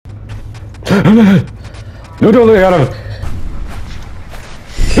No, don't look at him.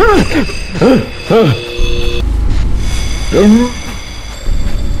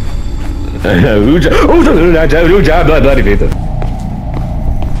 Bloody feet.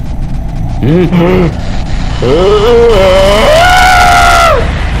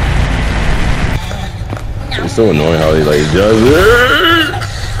 It's so annoying how he like does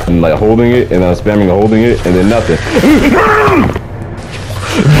it. I'm like holding it and I'm spamming holding it and then nothing.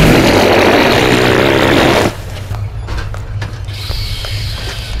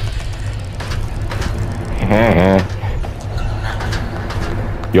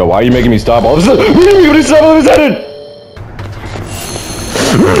 Yo, why are you making me stop all of a sudden? What are you making me stop all of a sudden?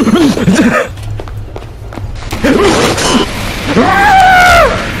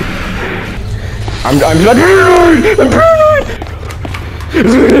 I'm paranoid! I'm paranoid!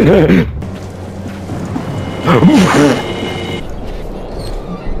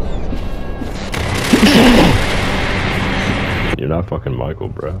 You're not fucking Michael,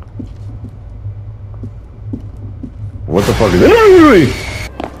 bro. What the fuck is that?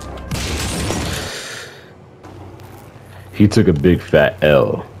 He took a big fat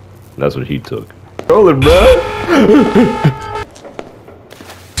L. That's what he took. Roll it, bro.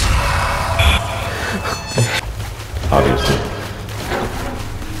 Obviously.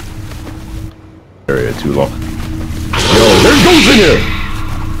 Area too long. Yo, there's ghosts in here!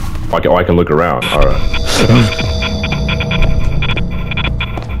 Oh, I can look around. Alright.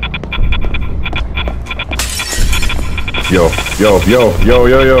 Yo,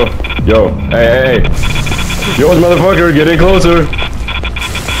 hey. Yo, motherfucker, get in closer.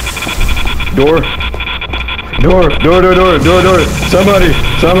 Door. Somebody.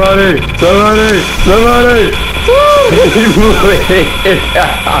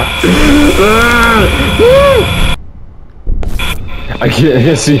 I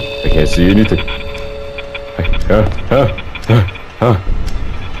can't see anything.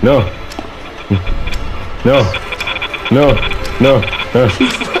 No.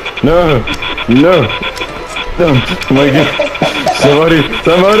 Oh my God.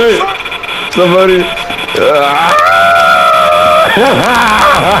 Somebody.